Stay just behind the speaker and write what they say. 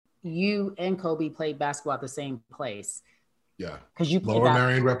you and Kobe played basketball at the same place. Yeah. Because you Lower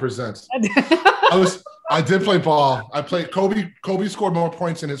Marion represents. I did play ball. I played Kobe. Kobe scored more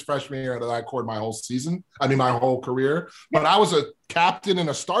points in his freshman year than I scored my whole season. I mean, my whole career. But I was a captain and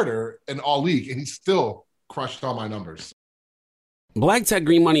a starter in all league, and he still crushed all my numbers. Black Tech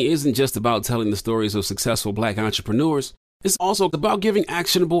Green Money isn't just about telling the stories of successful Black entrepreneurs. It's also about giving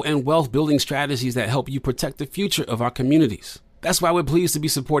actionable and wealth-building strategies that help you protect the future of our communities. That's why we're pleased to be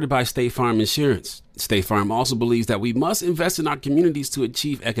supported by State Farm Insurance. State Farm also believes that we must invest in our communities to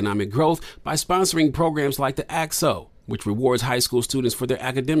achieve economic growth by sponsoring programs like the ACT-SO, which rewards high school students for their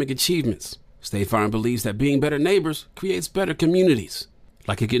academic achievements. State Farm believes that being better neighbors creates better communities.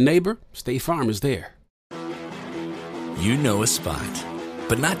 Like a good neighbor, State Farm is there. You know a spot,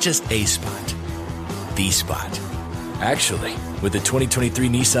 but not just a spot, the spot. Actually, with the 2023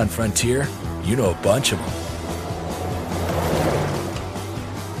 Nissan Frontier, you know a bunch of them.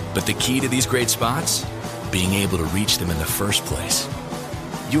 But the key to these great spots? Being able to reach them in the first place.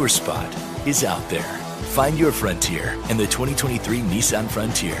 Your spot is out there. Find your Frontier in the 2023 Nissan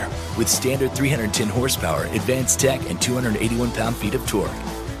Frontier with standard 310 horsepower, advanced tech, and 281 pound-feet of torque.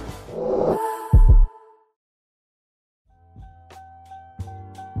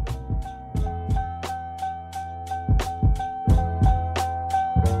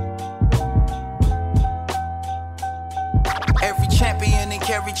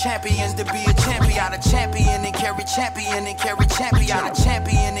 Champions to be a champion, a champion and carry champion and carry champion, a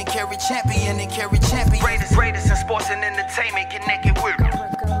champion and carry champion and carry champion. Greatest in sports and entertainment, connected with.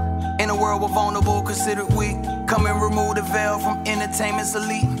 In a world we're vulnerable, considered weak. Come and remove the veil from entertainment's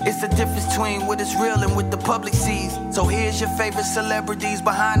elite. It's the difference between what is real and what the public sees. So here's your favorite celebrities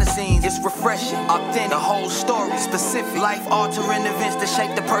behind the scenes. It's refreshing, authentic, the whole story, specific, life-altering events that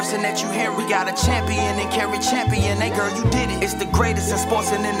shape the person that you hear. We got a champion and carry champion. Hey girl, you did it. It's the greatest in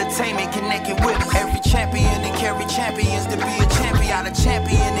sports and entertainment, connected with it. Every champion and carry champions to be a champion. A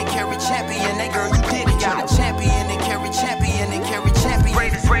champion and carry champion. Hey girl, you did it. Got a champion and carry champion and carry champion.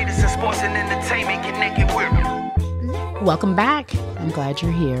 Greatest in sports and entertainment, connected with it. Welcome back. I'm glad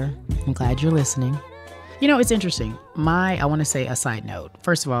you're here. I'm glad you're listening. You know, it's interesting. I want to say a side note.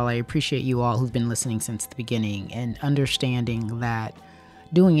 First of all, I appreciate you all who've been listening since the beginning and understanding that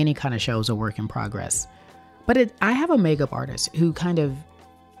doing any kind of show is a work in progress. But I have a makeup artist who kind of,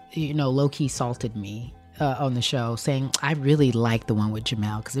 low-key salted me on the show, saying, I really like the one with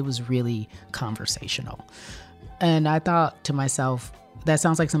Jamel because it was really conversational. And I thought to myself, that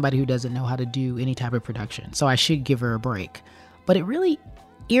sounds like somebody who doesn't know how to do any type of production. So I should give her a break. But it really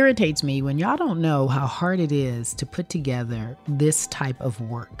irritates me when y'all don't know how hard it is to put together this type of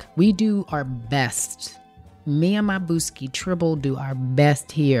work. We do our best. Me and my Booski Tribble do our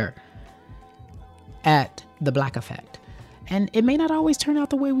best here at The Black Effect. And it may not always turn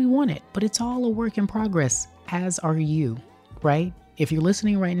out the way we want it, but it's all a work in progress, as are you, right? If you're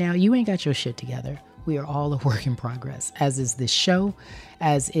listening right now, you ain't got your shit together. We are all a work in progress, as is this show,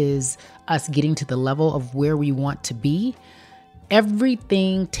 as is us getting to the level of where we want to be.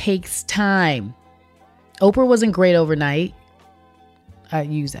 Everything takes time. Oprah wasn't great overnight. I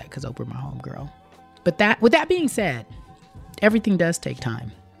use that because Oprah my homegirl. But with that being said, everything does take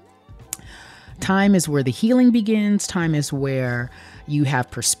time. Time is where the healing begins. Time is where you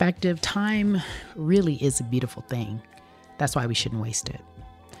have perspective. Time really is a beautiful thing. That's why we shouldn't waste it.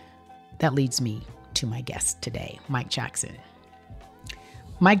 That leads me to my guest today, Mike Jackson.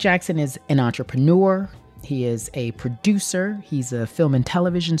 Mike Jackson is an entrepreneur. He is a producer. He's a film and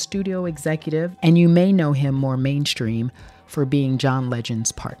television studio executive, and you may know him more mainstream for being John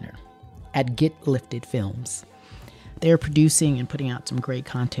Legend's partner at Get Lifted Films. They're producing and putting out some great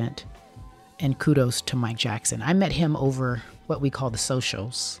content, and kudos to Mike Jackson. I met him over what we call the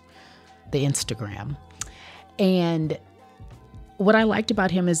socials, the Instagram, and what I liked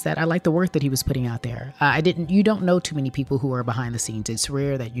about him is that I liked the work that he was putting out there. You don't know too many people who are behind the scenes. It's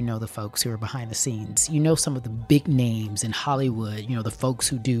rare that you know the folks who are behind the scenes. You know some of the big names in Hollywood, the folks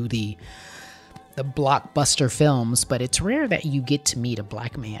who do the blockbuster films, but it's rare that you get to meet a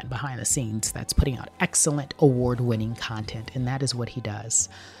Black man behind the scenes that's putting out excellent award-winning content, and that is what he does.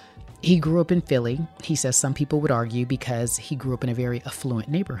 He grew up in Philly. He says some people would argue because he grew up in a very affluent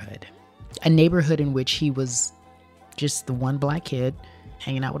neighborhood, a neighborhood in which he was just the one Black kid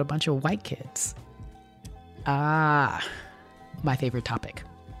hanging out with a bunch of white kids. My favorite topic,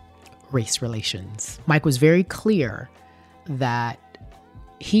 race relations. Mike was very clear that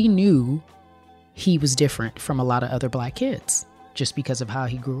he knew he was different from a lot of other Black kids just because of how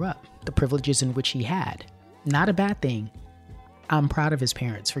he grew up, the privileges in which he had. Not a bad thing. I'm proud of his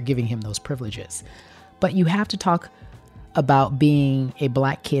parents for giving him those privileges. But you have to talk about being a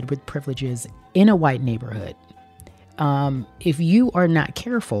Black kid with privileges in a white neighborhood. If you are not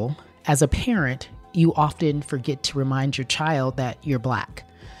careful as a parent, you often forget to remind your child that you're Black.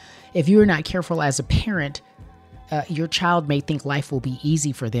 If you are not careful as a parent, your child may think life will be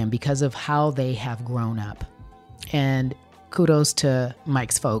easy for them because of how they have grown up. And kudos to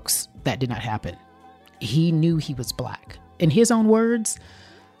Mike's folks, that did not happen. He knew he was Black. In his own words,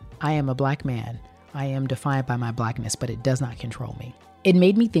 I am a Black man. I am defined by my Blackness, but it does not control me. It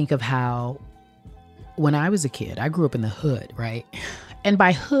made me think of how when I was a kid, I grew up in the hood, right? And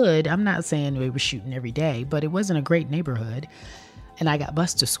by hood, I'm not saying we were shooting every day, but it wasn't a great neighborhood. And I got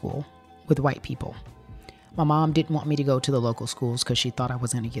bused to school with white people. My mom didn't want me to go to the local schools because she thought I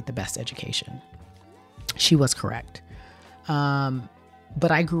was going to get the best education. She was correct.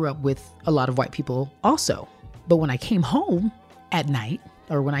 But I grew up with a lot of white people also. But when I came home at night,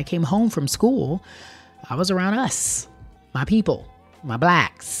 or when I came home from school, I was around us, my people, my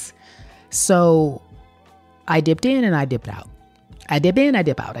Blacks. So I dipped in and I dipped out. I dip in, I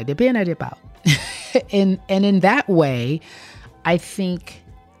dip out. I dip in, I dip out. and in that way, I think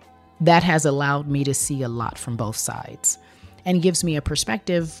that has allowed me to see a lot from both sides and gives me a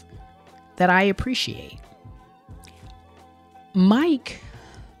perspective that I appreciate. Mike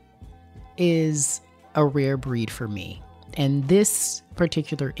is a rare breed for me. And this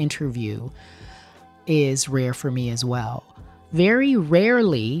particular interview is rare for me as well. Very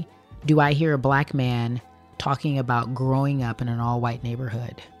rarely do I hear a Black man talking about growing up in an all-white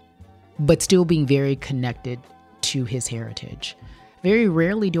neighborhood, but still being very connected to his heritage. Very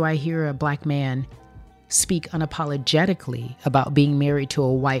rarely do I hear a Black man speak unapologetically about being married to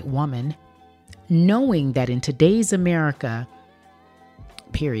a white woman, knowing that in today's America,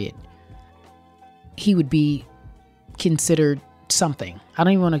 period, he would be considered something. I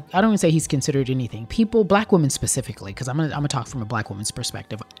don't even say he's considered anything. People, Black women specifically, because I'm gonna talk from a Black woman's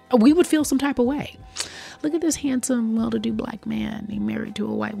perspective. We would feel some type of way. Look at this handsome, well-to-do Black man. He married to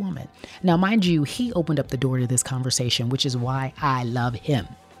a white woman. Now, mind you, he opened up the door to this conversation, which is why I love him.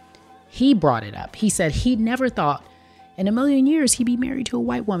 He brought it up. He said he never thought in a million years he'd be married to a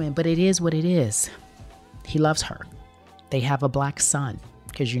white woman, but it is what it is. He loves her. They have a Black son,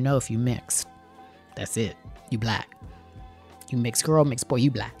 because if you mix, that's it. You Black. You mixed girl, mixed boy, you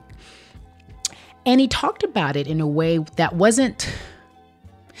Black. And he talked about it in a way that wasn't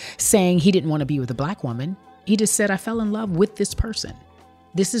saying he didn't want to be with a Black woman. He just said, I fell in love with this person.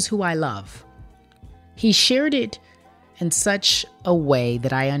 This is who I love. He shared it in such a way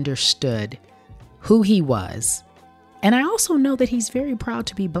that I understood who he was. And I also know that he's very proud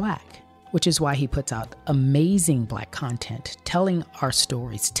to be Black, which is why he puts out amazing Black content, telling our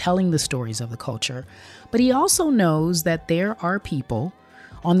stories, telling the stories of the culture. But he also knows that there are people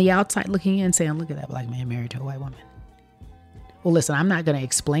on the outside looking in saying, look at that Black man married to a white woman. Well, listen, I'm not going to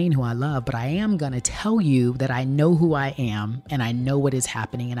explain who I love, but I am going to tell you that I know who I am and I know what is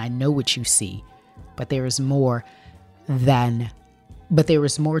happening and I know what you see. But there is more to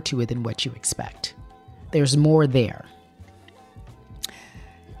it than what you expect. There's more there.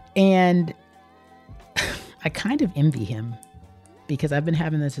 And I kind of envy him because I've been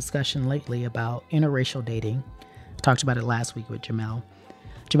having this discussion lately about interracial dating. I talked about it last week with Jamel.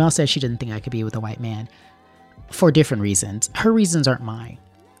 Jamel said she didn't think I could be with a white man for different reasons. Her reasons aren't mine.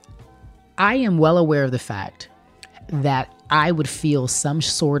 I am well aware of the fact that I would feel some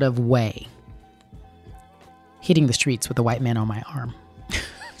sort of way hitting the streets with a white man on my arm.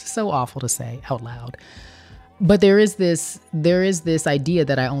 So awful to say out loud. But there is this idea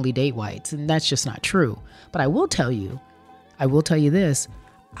that I only date whites, and that's just not true. But I will tell you this,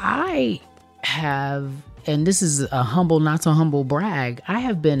 I have, and this is a humble, not so humble brag, I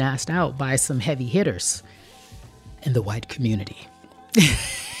have been asked out by some heavy hitters in the white community.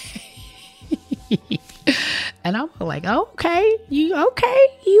 And I'm like, okay, you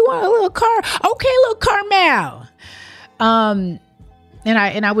want a little car? Okay, little Carmel. And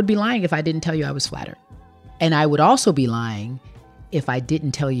I would be lying if I didn't tell you I was flattered. And I would also be lying if I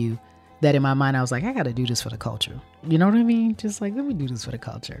didn't tell you that in my mind, I was like, I got to do this for the culture. You know what I mean? Just like, let me do this for the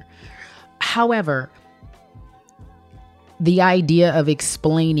culture. However, the idea of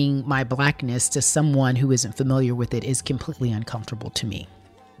explaining my Blackness to someone who isn't familiar with it is completely uncomfortable to me,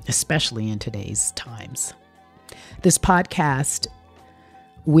 especially in today's times. This podcast,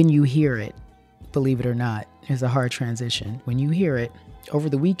 when you hear it, believe it or not, is a hard transition. When you hear it, over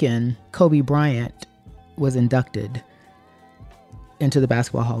the weekend, Kobe Bryant was inducted into the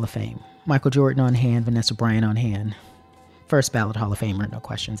Basketball Hall of Fame. Michael Jordan on hand, Vanessa Bryant on hand. First ballot Hall of Famer, no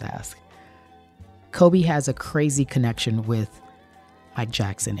questions asked. Kobe has a crazy connection with Mike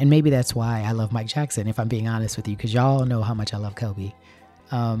Jackson. And maybe that's why I love Mike Jackson, if I'm being honest with you, because y'all know how much I love Kobe.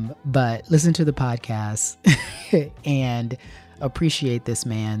 But listen to the podcast and appreciate this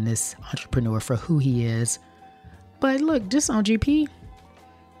man, this entrepreneur for who he is. But look, just on GP,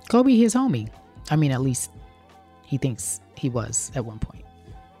 Kobe his homie. I mean, at least he thinks he was at one point.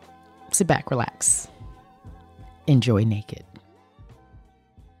 Sit back, relax, enjoy naked.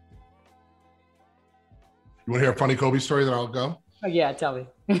 You want to hear a funny Kobe story that I'll go? Oh, yeah, tell me.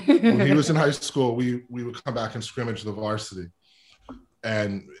 When he was in high school, we would come back and scrimmage the varsity.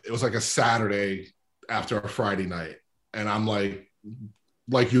 And it was like a Saturday after a Friday night. And I'm like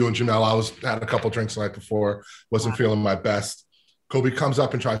you and Janelle, I had a couple drinks the night before, wasn't feeling my best. Kobe comes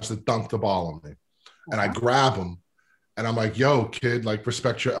up and tries to dunk the ball on me. And I grab him and I'm like, yo, kid, like,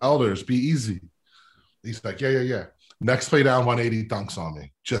 respect your elders, be easy. He's like, yeah. Next play down, 180 dunks on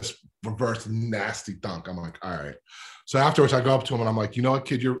me. Just reverse nasty dunk. I'm like, all right. So afterwards, I go up to him and I'm like, you know what,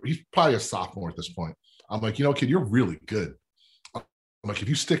 kid, he's probably a sophomore at this point. I'm like, you know, kid, you're really good. I'm like, if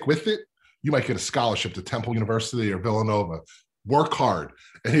you stick with it, you might get a scholarship to Temple University or Villanova. Work hard.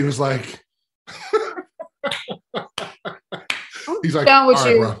 And he was like, he's like, done with all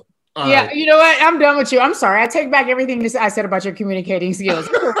you. Right, bro. All yeah, right. You know what? I'm done with you. I'm sorry. I take back everything I said about your communicating skills.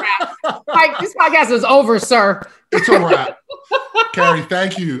 It's a wrap. Like, this podcast is over, sir. It's a wrap. Carrie,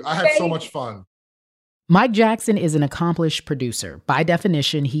 thank you. I had so much fun. Mike Jackson is an accomplished producer. By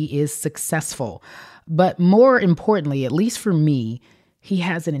definition, he is successful. But more importantly, at least for me, he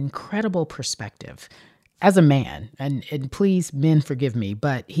has an incredible perspective. As a man, and please, men, forgive me,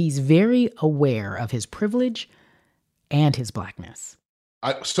 but he's very aware of his privilege and his blackness.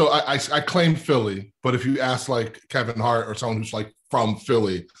 I claim Philly, but if you ask like Kevin Hart or someone who's like from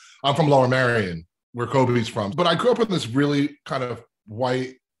Philly, I'm from Lower Merion, where Kobe's from. But I grew up in this really kind of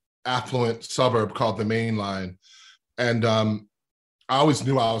white, affluent suburb called the Main Line. And I always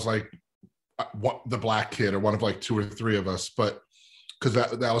knew I was like the black kid or one of like two or three of us, but because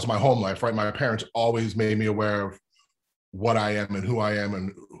that was my home life, right? My parents always made me aware of what I am and who I am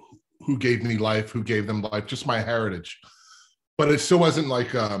and who gave me life, who gave them life, just my heritage. But it still wasn't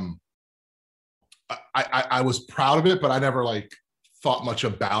like, I was proud of it, but I never like thought much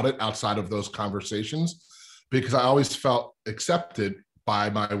about it outside of those conversations because I always felt accepted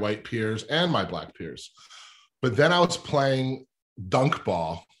by my white peers and my black peers. But then I was playing dunk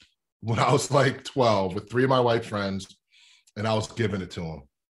ball when I was like 12 with three of my white friends, and I was giving it to them.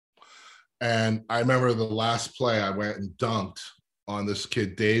 And I remember the last play I went and dunked on this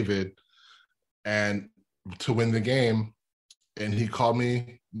kid, David, and to win the game, and he called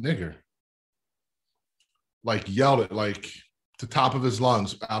me nigger. Like yelled it like the top of his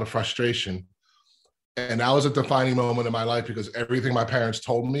lungs out of frustration. And that was a defining moment in my life because everything my parents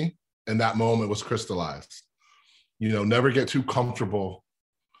told me in that moment was crystallized. You know, never get too comfortable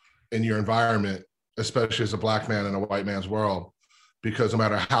in your environment, especially as a black man in a white man's world, because no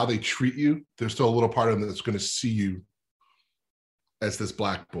matter how they treat you, there's still a little part of them that's going to see you as this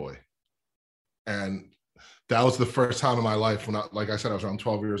black boy. And that was the first time in my life when, like I said, I was around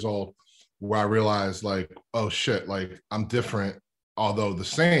 12 years old, where I realized like, oh shit, like I'm different, although the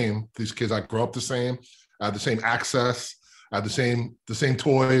same. These kids, I grew up the same. I had the same access. I had the same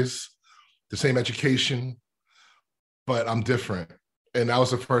toys, the same education, but I'm different. And that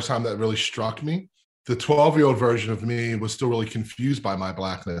was the first time that really struck me. The 12-year-old version of me was still really confused by my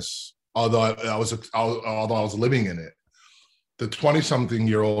blackness, although I was living in it. The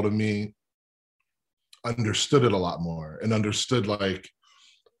 20-something-year-old of me understood it a lot more and understood like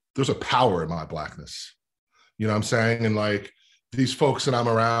there's a power in my blackness. You know what I'm saying? And like these folks that I'm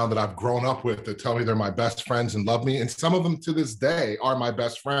around that I've grown up with that tell me they're my best friends and love me. And some of them to this day are my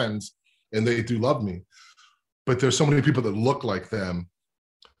best friends and they do love me. But there's so many people that look like them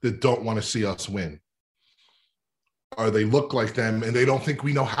that don't want to see us win. Or they look like them and they don't think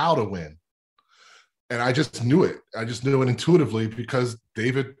we know how to win. And I just knew it. I just knew it intuitively because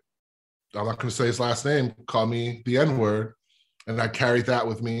David, I'm not going to say his last name, called me the N-word. And I carried that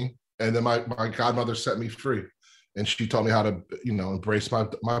with me. And then my godmother set me free. And she taught me how to, you know, embrace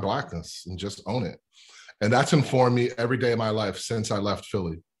my blackness and just own it. And that's informed me every day of my life since I left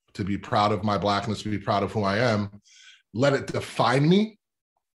Philly, to be proud of my blackness, to be proud of who I am. Let it define me,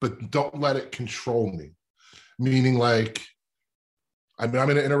 but don't let it control me. Meaning like, I mean, I'm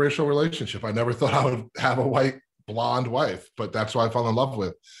in an interracial relationship. I never thought I would have a white blonde wife, but that's who I fell in love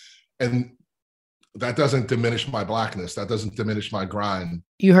with. And that doesn't diminish my blackness. That doesn't diminish my grind.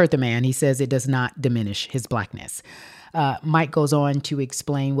 You heard the man. He says it does not diminish his blackness. Mike goes on to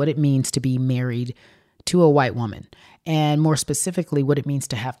explain what it means to be married to a white woman, and more specifically, what it means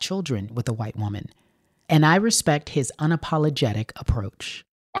to have children with a white woman. and I respect his unapologetic approach.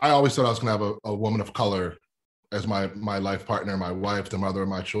 I always thought I was going to have a woman of color as my life partner, my wife, the mother of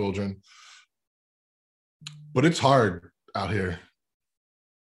my children. But it's hard out here.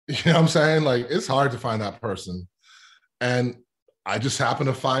 You know what I'm saying? Like, it's hard to find that person. And I just happened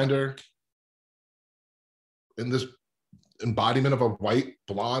to find her in this embodiment of a white,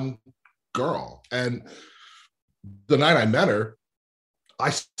 blonde girl. And the night I met her,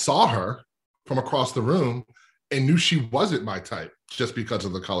 I saw her from across the room and knew she wasn't my type just because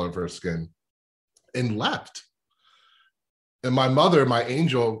of the color of her skin, and left. And my mother, my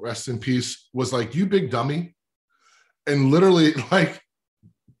angel, rest in peace, was like, "You big dummy," and literally like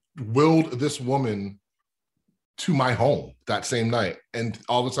willed this woman to my home that same night. And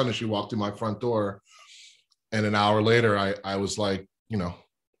all of a sudden she walked through my front door, and an hour later I was like, you know,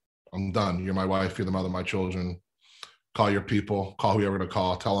 I'm done. You're my wife, you're the mother of my children. Call your people, call whoever to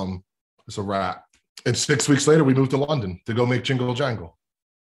call, tell them it's a wrap. And 6 weeks later, we moved to London to go make Jingle Jangle.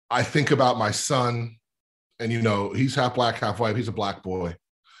 I think about my son, and you know, he's half black, half white. He's a black boy,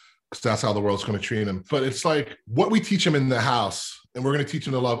 because that's how the world's going to treat him. But it's like what we teach him in the house, and we're going to teach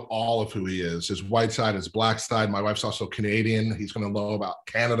him to love all of who he is, his white side, his black side. My wife's also Canadian. He's going to know about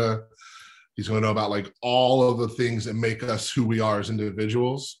Canada. He's going to know about like all of the things that make us who we are as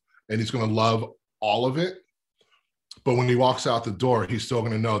individuals. And he's going to love all of it. But when he walks out the door, he's still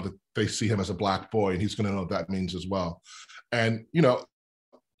going to know that they see him as a black boy, and he's going to know what that means as well. And, you know,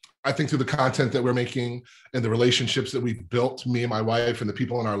 I think through the content that we're making and the relationships that we've built, me and my wife and the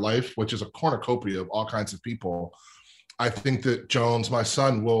people in our life, which is a cornucopia of all kinds of people, I think that Jones, my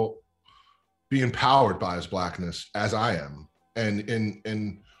son, will be empowered by his blackness as I am. And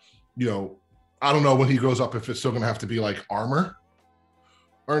you know, I don't know when he grows up if it's still going to have to be like armor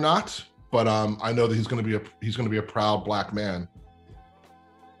or not, but I know that he's going to be a proud black man.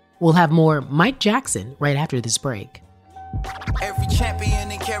 We'll have more Mike Jackson right after this break. Every champion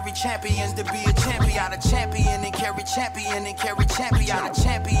and carry champions to be a champion. A champion and carry champion and carry champion. A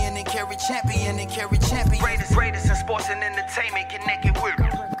champion and carry champion and carry champion. Greatest in sports and entertainment, connected with.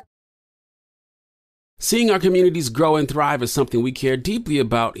 Seeing our communities grow and thrive is something we care deeply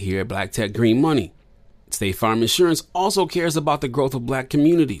about here at Black Tech Green Money. State Farm Insurance also cares about the growth of Black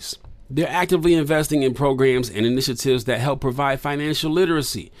communities. They're actively investing in programs and initiatives that help provide financial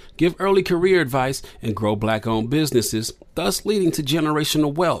literacy, give early career advice, and grow Black-owned businesses, thus leading to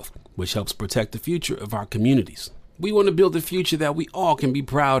generational wealth, which helps protect the future of our communities. We want to build a future that we all can be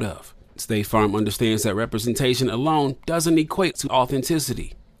proud of. State Farm understands that representation alone doesn't equate to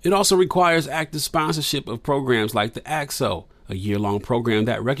authenticity. It also requires active sponsorship of programs like the AXO, a year-long program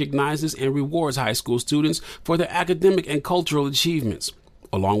that recognizes and rewards high school students for their academic and cultural achievements,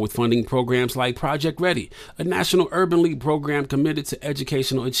 along with funding programs like Project Ready, a National Urban League program committed to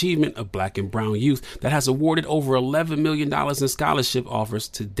educational achievement of Black and brown youth that has awarded over $11 million in scholarship offers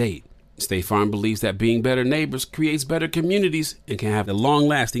to date. State Farm believes that being better neighbors creates better communities and can have a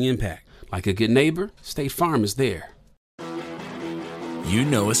long-lasting impact. Like a good neighbor, State Farm is there. You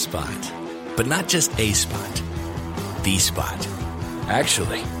know a spot, but not just a spot, the spot.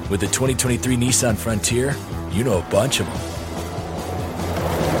 Actually, with the 2023 Nissan Frontier, you know a bunch of them.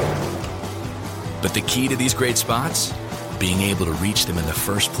 But the key to these great spots? Being able to reach them in the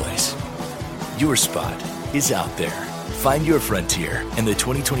first place. Your spot is out there. Find your Frontier in the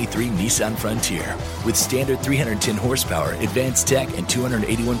 2023 Nissan Frontier with standard 310 horsepower, advanced tech, and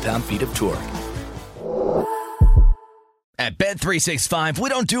 281 pound-feet of torque. At Bet365, we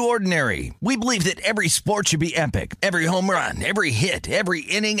don't do ordinary. We believe that every sport should be epic. Every home run, every hit, every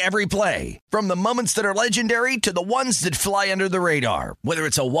inning, every play. From the moments that are legendary to the ones that fly under the radar. Whether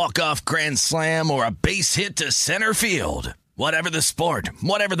it's a walk-off grand slam or a base hit to center field. Whatever the sport,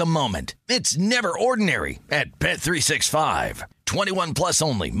 whatever the moment. It's never ordinary at Bet365. 21 plus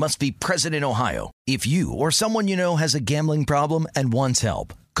only. Must be present in Ohio. If you or someone you know has a gambling problem and wants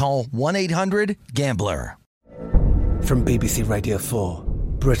help, call 1-800-GAMBLER. From BBC Radio 4,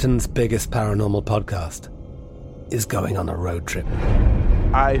 Britain's biggest paranormal podcast is going on a road trip.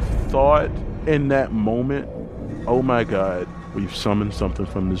 I thought in that moment, oh my God, we've summoned something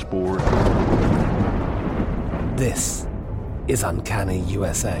from this board. This is Uncanny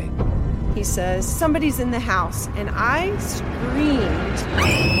USA. He says, somebody's in the house, and I screamed.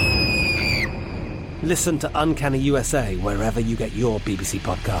 Listen to Uncanny USA wherever you get your BBC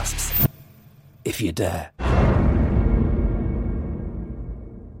podcasts, if you dare.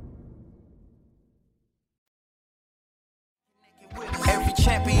 Every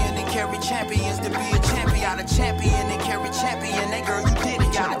champion and carry champions to be a champion. A champion and carry champion. That girl, you did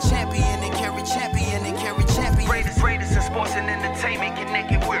it. Got a champion and carry champion and carry champion. Greatest in sports and entertainment,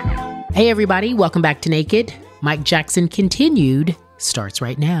 connected with. Hey, everybody. Welcome back to Naked. Mike Jackson Continued starts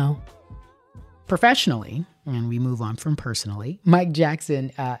right now. Professionally, and we move on from personally, Mike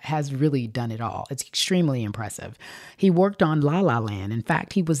Jackson has really done it all. It's extremely impressive. He worked on La La Land. In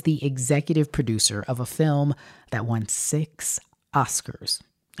fact, he was the executive producer of a film that won 6 Oscars.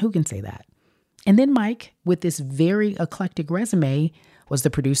 Who can say that? And then Mike, with this very eclectic resume, was the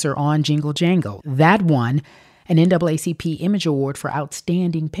producer on Jingle Jangle. That won an NAACP Image Award for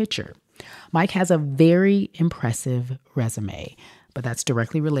Outstanding Picture. Mike has a very impressive resume, but that's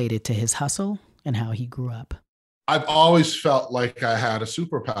directly related to his hustle and how he grew up. I've always felt like I had a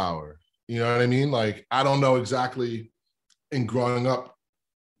superpower. You know what I mean? Like, I don't know exactly in growing up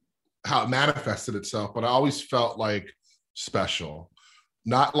how it manifested itself, but I always felt like special.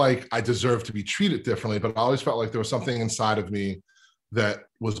 Not like I deserved to be treated differently, but I always felt like there was something inside of me that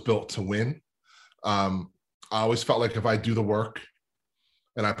was built to win. I always felt like if I do the work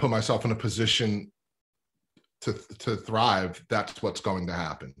and I put myself in a position to thrive, that's what's going to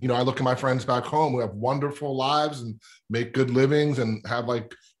happen. You know, I look at my friends back home who have wonderful lives and make good livings and have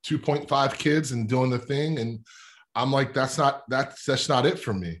like 2.5 kids and doing the thing. And I'm like, that's not it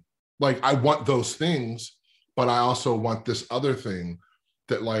for me. Like, I want those things, but I also want this other thing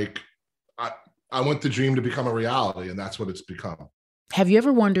that, like, I want the dream to become a reality, and that's what it's become. Have you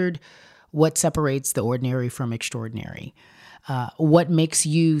ever wondered what separates the ordinary from extraordinary? What makes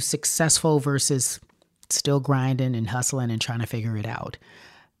you successful versus still grinding and hustling and trying to figure it out?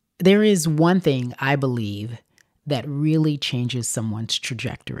 There is one thing I believe that really changes someone's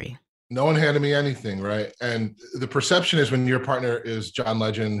trajectory. No one handed me anything, right? And the perception is when your partner is John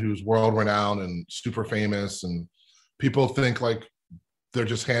Legend, who's world renowned and super famous, and people think like they're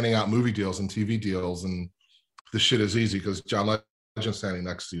just handing out movie deals and TV deals, and this shit is easy because John Legend's standing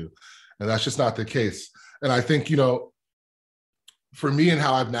next to you. And that's just not the case. And I think, you know, for me and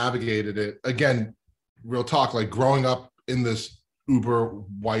how I've navigated it, again, real talk, like growing up in this uber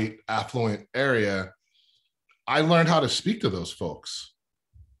white affluent area, I learned how to speak to those folks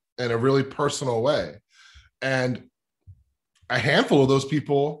in a really personal way. And a handful of those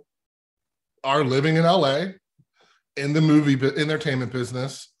people are living in LA in the movie entertainment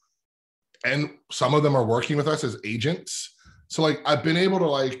business. And some of them are working with us as agents. So like, I've been able to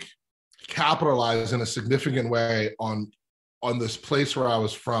like capitalize in a significant way on this place where I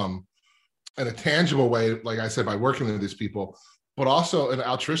was from, in a tangible way, like I said, by working with these people, but also an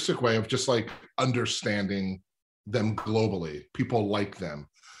altruistic way of just like understanding them globally, people like them.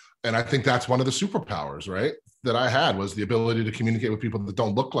 And I think that's one of the superpowers, right, that I had, was the ability to communicate with people that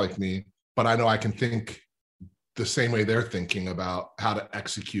don't look like me, but I know I can think the same way they're thinking about how to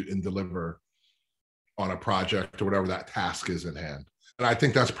execute and deliver on a project or whatever that task is at hand. And I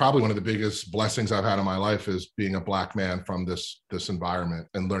think that's probably one of the biggest blessings I've had in my life, is being a Black man from this environment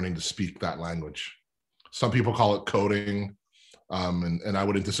and learning to speak that language. Some people call it coding, and I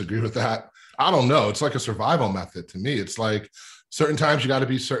wouldn't disagree with that. I don't know. It's like a survival method to me. It's like certain times you got to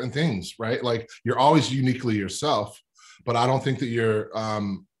be certain things, right? Like, you're always uniquely yourself, but I don't think that you're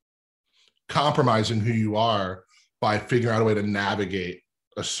compromising who you are by figuring out a way to navigate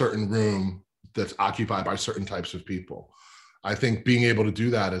a certain room that's occupied by certain types of people. I think being able to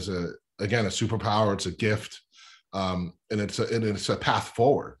do that is a superpower. It's a gift, and it's a path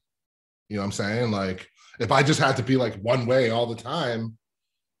forward. You know what I'm saying? Like, if I just had to be like one way all the time,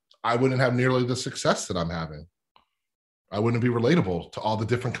 I wouldn't have nearly the success that I'm having. I wouldn't be relatable to all the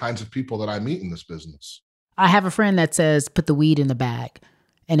different kinds of people that I meet in this business. I have a friend that says, put the weed in the bag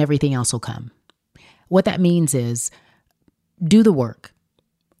and everything else will come. What that means is do the work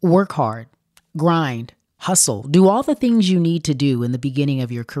hard, grind, hustle, do all the things you need to do in the beginning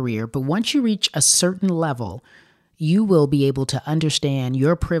of your career. But once you reach a certain level, you will be able to understand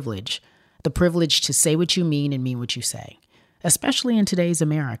your privilege, the privilege to say what you mean and mean what you say, especially in today's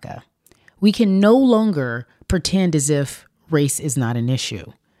America. We can no longer pretend as if race is not an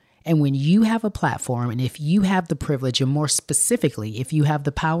issue. And when you have a platform, and if you have the privilege, and more specifically, if you have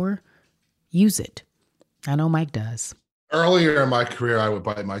the power, use it. I know Mike does. Earlier in my career, I would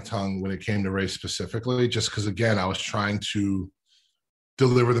bite my tongue when it came to race specifically, just because, again, I was trying to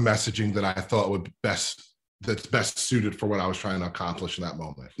deliver the messaging that I thought that's best suited for what I was trying to accomplish in that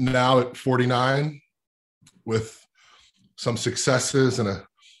moment. Now at 49, with some successes and a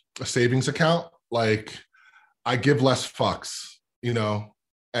savings account, like, I give less fucks, you know,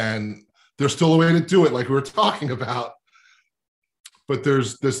 and there's still a way to do it, like we were talking about. But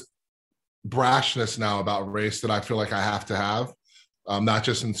there's this brashness now about race that I feel like I have to have, not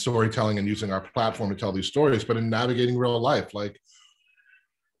just in storytelling and using our platform to tell these stories, but in navigating real life. Like,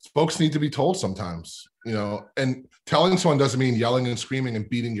 folks need to be told sometimes, and telling someone doesn't mean yelling and screaming and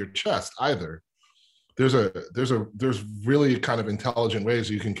beating your chest either. There's really kind of intelligent ways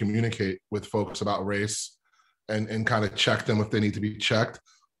you can communicate with folks about race and kind of check them if they need to be checked.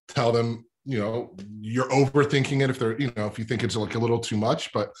 Tell them, you're overthinking it if they're, if you think it's like a little too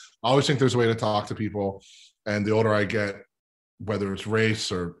much, but I always think there's a way to talk to people. And the older I get, whether it's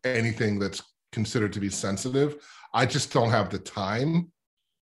race or anything that's considered to be sensitive, I just don't have the time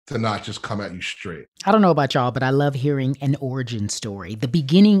to not just come at you straight. I don't know about y'all, but I love hearing an origin story, the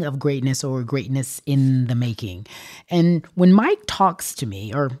beginning of greatness or greatness in the making. And when Mike talks to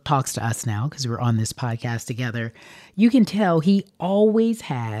me, or talks to us now, because we're on this podcast together, you can tell he always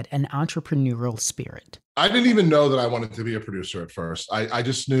had an entrepreneurial spirit. I didn't even know that I wanted to be a producer at first. I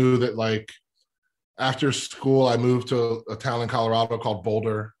just knew that, like, after school, I moved to a town in Colorado called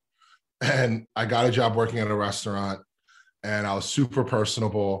Boulder, and I got a job working at a restaurant. And I was super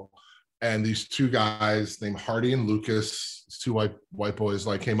personable. And these two guys named Hardy and Lucas, two white boys,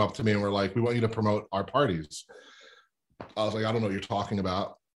 like, came up to me and were like, "We want you to promote our parties." I was like, "I don't know what you're talking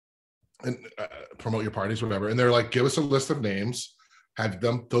about." And promote your parties, whatever. And they're like, "Give us a list of names. Have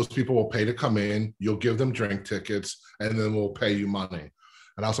them. Those people will pay to come in. You'll give them drink tickets, and then we'll pay you money."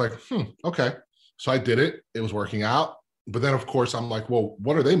 And I was like, okay. So I did it. It was working out. But then, of course, I'm like, well,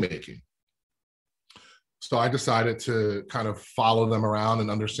 what are they making? So I decided to kind of follow them around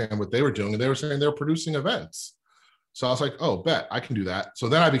and understand what they were doing. And they were saying they were producing events. So I was like, oh, bet I can do that. So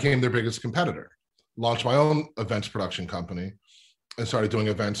then I became their biggest competitor, launched my own events production company and started doing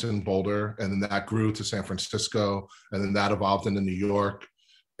events in Boulder. And then that grew to San Francisco. And then that evolved into New York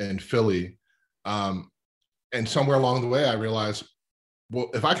and Philly. And somewhere along the way, I realized,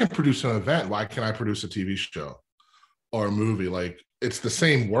 well, if I can produce an event, why can't I produce a TV show or a movie? Like, it's the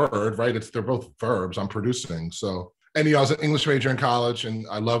same word, right? They're both verbs. I'm producing. So, and I was an English major in college, and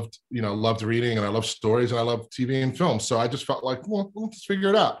I loved reading, and I loved stories, and I loved TV and film. So I just felt like, well, let's figure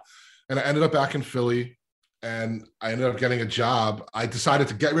it out. And I ended up back in Philly, and I ended up getting a job. I decided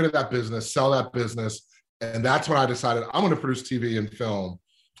to get rid of that business, sell that business. And that's when I decided I'm going to produce TV and film.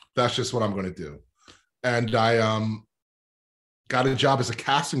 That's just what I'm going to do. And I got a job as a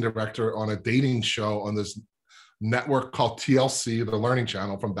casting director on a dating show on this network called TLC, the Learning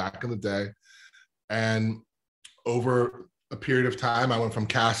Channel, from back in the day. And over a period of time, I went from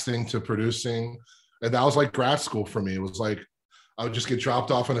casting to producing. And that was like grad school for me. It was like, I would just get dropped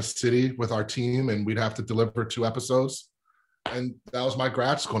off in a city with our team, and we'd have to deliver 2 episodes. And that was my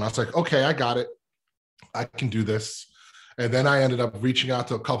grad school. And I was like, okay, I got it. I can do this. And then I ended up reaching out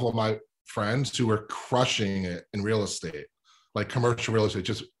to a couple of my friends who were crushing it in real estate, like commercial real estate,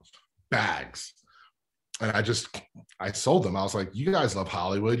 just bags. And I sold them. I was like, you guys love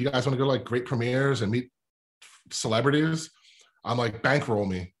Hollywood. You guys want to go to like great premieres and meet celebrities? I'm like, bankroll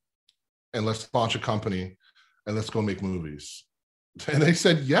me and let's launch a company and let's go make movies. And they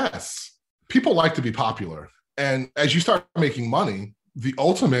said, yes. People like to be popular. And as you start making money, the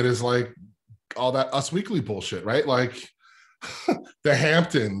ultimate is like all that Us Weekly bullshit, right? Like the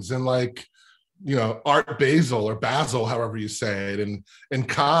Hamptons and like, Art Basel or Basil, however you say it, and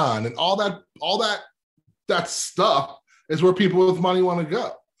Cannes and all that stuff is where people with money want to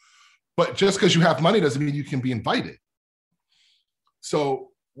go. But just because you have money doesn't mean you can be invited. So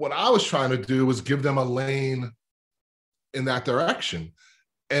what I was trying to do was give them a lane in that direction,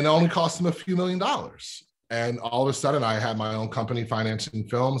 and it only cost them a few $1 million. And all of a sudden I had my own company financing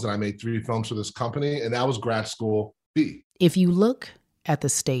films, and I made 3 films for this company, and that was grad school B. If you look at the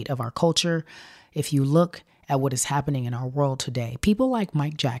state of our culture, if you look at what is happening in our world today, people like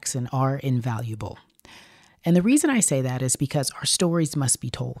Mike Jackson are invaluable. And the reason I say that is because our stories must be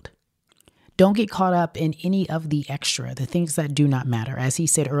told. Don't get caught up in any of the extra, the things that do not matter. As he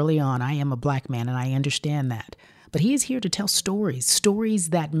said early on, I am a Black man and I understand that. But he is here to tell stories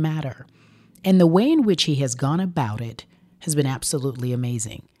that matter. And the way in which he has gone about it has been absolutely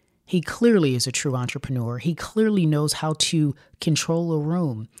amazing. He clearly is a true entrepreneur. He clearly knows how to control a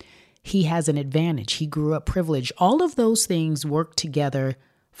room. He has an advantage. He grew up privileged. All of those things work together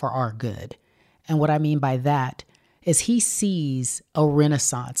for our good. And what I mean by that is he sees a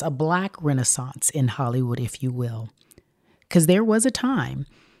renaissance, a Black renaissance in Hollywood, if you will. Because there was a time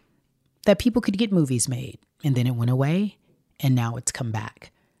that people could get movies made, and then it went away, and now it's come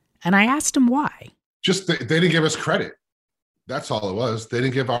back. And I asked him why. Just they didn't give us credit. That's all it was. They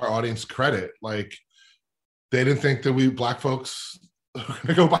didn't give our audience credit. Like, they didn't think that we Black folks were going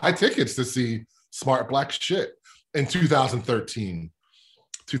to go buy tickets to see smart Black shit in 2013.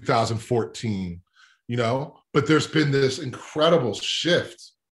 2014, but there's been this incredible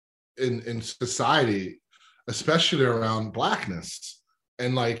shift in society, especially around Blackness.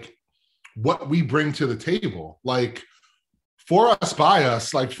 and like what we bring to the table. Like For Us, By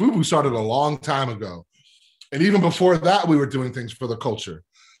Us, like FUBU started a long time ago. And even before that, we were doing things for the culture.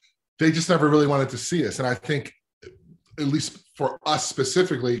 They just never really wanted to see us. And I think, at least for us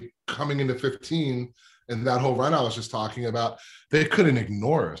specifically, coming into 15 and that whole run I was just talking about, they couldn't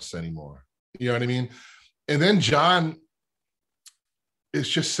ignore us anymore. You know what I mean? And then John is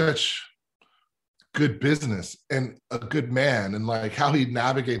just such good business and a good man, and like how he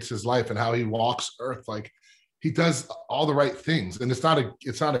navigates his life and how he walks earth. Like he does all the right things. And it's not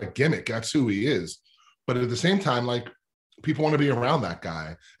a gimmick. That's who he is. But at the same time, like people want to be around that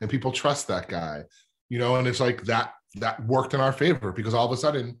guy and people trust that guy, you know, and it's like that worked in our favor because all of a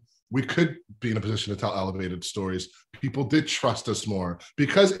sudden we could be in a position to tell elevated stories. People did trust us more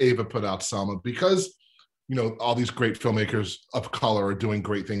because Ava put out Selma, because, you know, all these great filmmakers of color are doing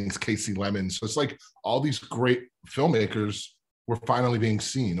great things, Casey Lemon. So it's like all these great filmmakers were finally being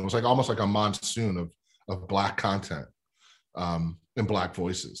seen. It was like almost like a monsoon of Black content and Black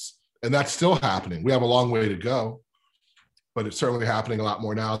voices. And that's still happening. We have a long way to go, but it's certainly happening a lot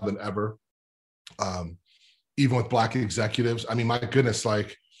more now than ever. Even with Black executives. I mean, my goodness,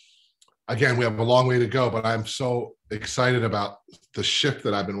 like, again, we have a long way to go, but I'm so excited about the shift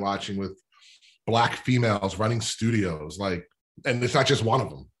that I've been watching with Black females running studios. Like, and it's not just one of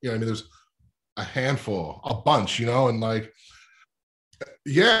them, you know what I mean? There's a handful, a bunch, you know, and like,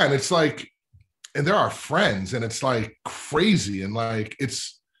 yeah. And it's like, and they're our friends, and it's like crazy. And like,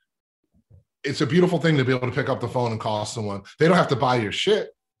 it's a beautiful thing to be able to pick up the phone and call someone. They don't have to buy your shit,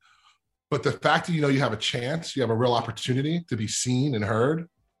 but the fact that, you know, you have a chance, you have a real opportunity to be seen and heard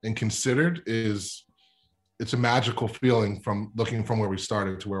and considered it's a magical feeling from looking from where we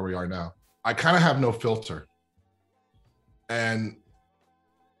started to where we are now. I kind of have no filter. And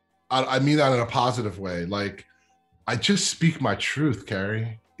I mean that in a positive way. Like, I just speak my truth,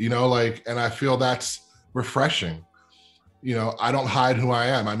 Carrie, you know, like, and I feel that's refreshing. You know, I don't hide who I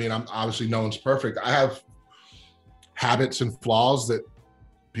am. I mean, I'm obviously no one's perfect. I have habits and flaws that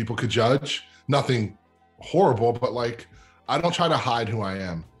people could judge. Nothing horrible, but like, I don't try to hide who I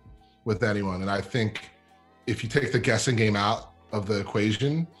am with anyone. And I think if you take the guessing game out of the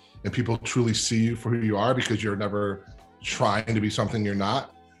equation and people truly see you for who you are because you're never trying to be something you're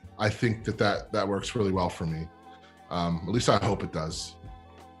not, I think that works really well for me. At least I hope it does.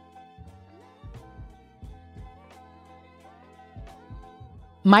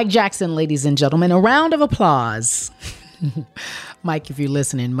 Mike Jackson, ladies and gentlemen, a round of applause. Mike, if you're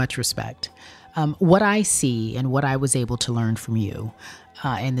listening, much respect. What I see and what I was able to learn from you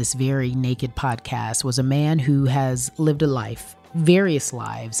in this very naked podcast was a man who has lived a life, various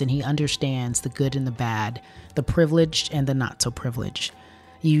lives, and he understands the good and the bad, the privileged and the not so privileged.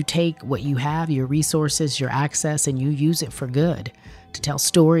 You take what you have, your resources, your access, and you use it for good, to tell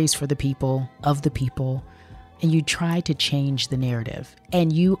stories for the people, of the people, and you try to change the narrative.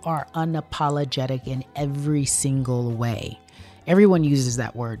 And you are unapologetic in every single way. Everyone uses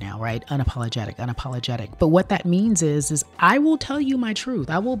that word now, right? Unapologetic. But what that means is I will tell you my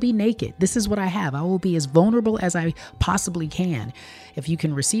truth. I will be naked. This is what I have. I will be as vulnerable as I possibly can. If you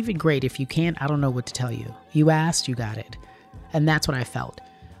can receive it, great. If you can't, I don't know what to tell you. You asked, you got it. And that's what I felt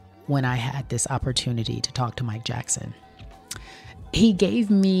when I had this opportunity to talk to Mike Jackson. He gave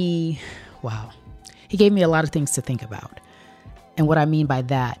me a lot of things to think about. And what I mean by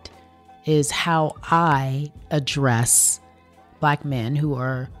that is how I address Black men who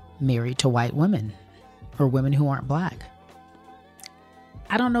are married to white women or women who aren't Black.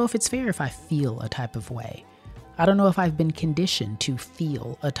 I don't know if it's fair if I feel a type of way. I don't know if I've been conditioned to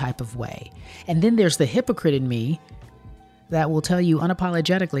feel a type of way. And then there's the hypocrite in me that will tell you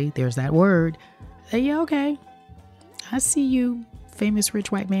unapologetically, there's that word, yeah, okay, I see you, famous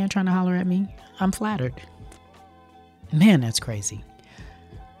rich white man trying to holler at me. I'm flattered. Man, that's crazy.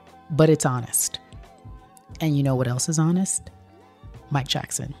 But it's honest. And you know what else is honest? Mike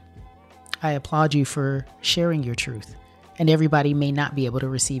Jackson. I applaud you for sharing your truth. And everybody may not be able to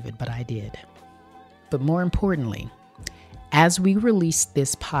receive it, but I did. But more importantly, as we released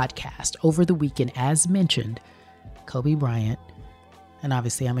this podcast over the weekend, as mentioned, Kobe Bryant, and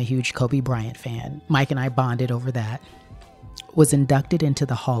obviously I'm a huge Kobe Bryant fan, Mike and I bonded over that, was inducted into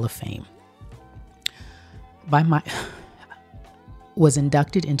the Hall of Fame. Was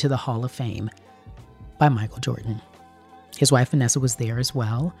inducted into the Hall of Fame by Michael Jordan. His wife Vanessa was there as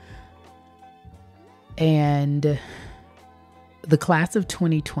well. And the class of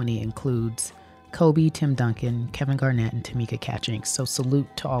 2020 includes Kobe, Tim Duncan, Kevin Garnett, and Tamika Catchings. So salute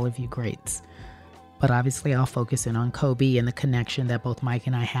to all of you greats. But obviously I'll focus in on Kobe and the connection that both Mike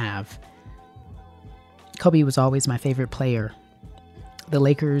and I have. Kobe was always my favorite player The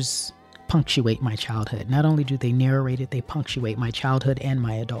Lakers punctuate my childhood. Not only do they narrate it, they punctuate my childhood and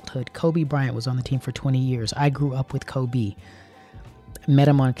my adulthood. Kobe Bryant was on the team for 20 years. I grew up with Kobe. Met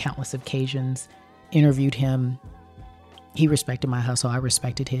him on countless occasions, interviewed him. He respected my hustle. I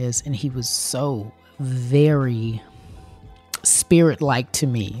respected his. And he was so very spirit-like to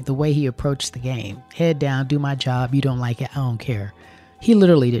me. The way he approached the game. Head down, do my job. You don't like it, I don't care. He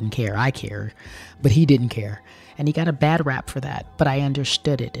literally didn't care. I cared, but he didn't care. And he got a bad rap for that, but I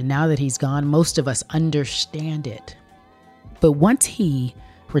understood it. And now that he's gone, most of us understand it. But once he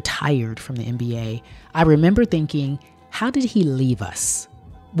retired from the NBA, I remember thinking, how did he leave us?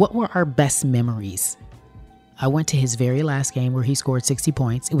 What were our best memories? I went to his very last game where he scored 60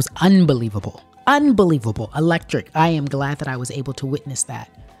 points. It was unbelievable. Unbelievable. Electric. I am glad that I was able to witness that.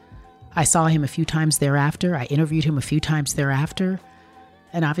 I saw him a few times thereafter. I interviewed him a few times thereafter.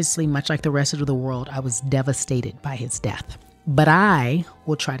 And obviously, much like the rest of the world, I was devastated by his death. But I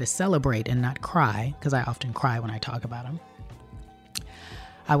will try to celebrate and not cry, because I often cry when I talk about him.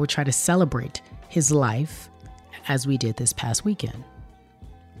 I would try to celebrate his life as we did this past weekend.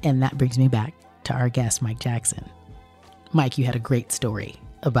 And that brings me back to our guest, Mike Jackson. Mike, you had a great story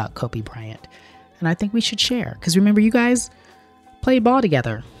about Kobe Bryant. And I think we should share. Because remember, you guys played ball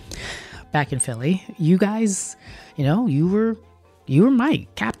together back in Philly. You guys, you were Mike,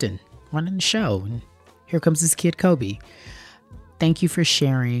 captain, running the show. And here comes this kid, Kobe. Thank you for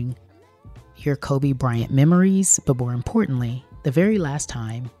sharing your Kobe Bryant memories, but more importantly, the very last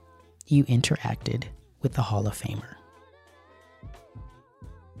time you interacted with the Hall of Famer.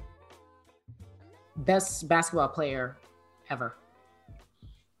 Best basketball player ever.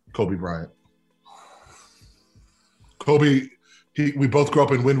 Kobe Bryant. Kobe, we both grew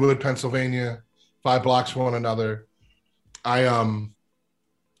up in Wynwood, Pennsylvania, 5 blocks from one another. I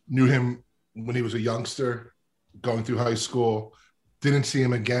knew him when he was a youngster, going through high school. Didn't see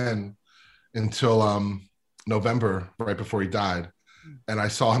him again until November, right before he died. And I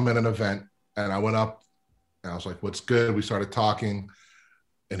saw him at an event, and I went up, and I was like, what's good? We started talking,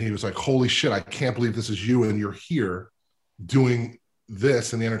 and he was like, holy shit, I can't believe this is you, and you're here doing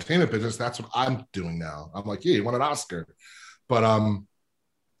this in the entertainment business. That's what I'm doing now. I'm like, yeah, you won an Oscar. But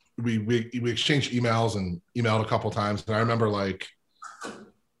we exchanged emails and emailed a couple times. And I remember, like,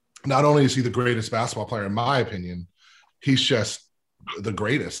 not only is he the greatest basketball player, in my opinion, he's just the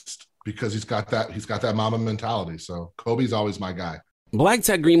greatest because he's got that Mamba mentality. So Kobe's always my guy. Black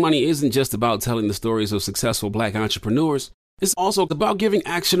Tech Green Money isn't just about telling the stories of successful Black entrepreneurs. It's also about giving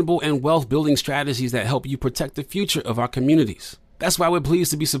actionable and wealth-building strategies that help you protect the future of our communities. That's why we're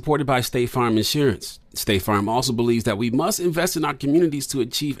pleased to be supported by State Farm Insurance. State Farm also believes that we must invest in our communities to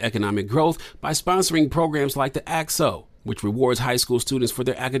achieve economic growth by sponsoring programs like the ACT-SO, which rewards high school students for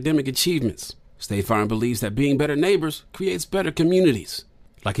their academic achievements. State Farm believes that being better neighbors creates better communities.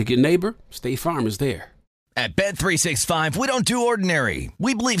 Like a good neighbor, State Farm is there. At Bet365, we don't do ordinary.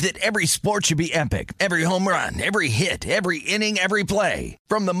 We believe that every sport should be epic. Every home run, every hit, every inning, every play.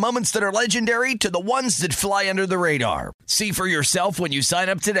 From the moments that are legendary to the ones that fly under the radar. See for yourself when you sign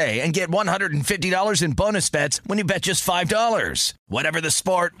up today and get $150 in bonus bets when you bet just $5. Whatever the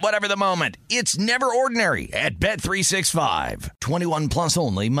sport, whatever the moment, it's never ordinary at Bet365. 21 plus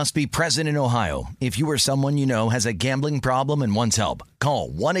only. Must be present in Ohio. If you or someone you know has a gambling problem and wants help, call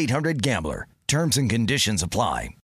 1-800-GAMBLER. Terms and conditions apply.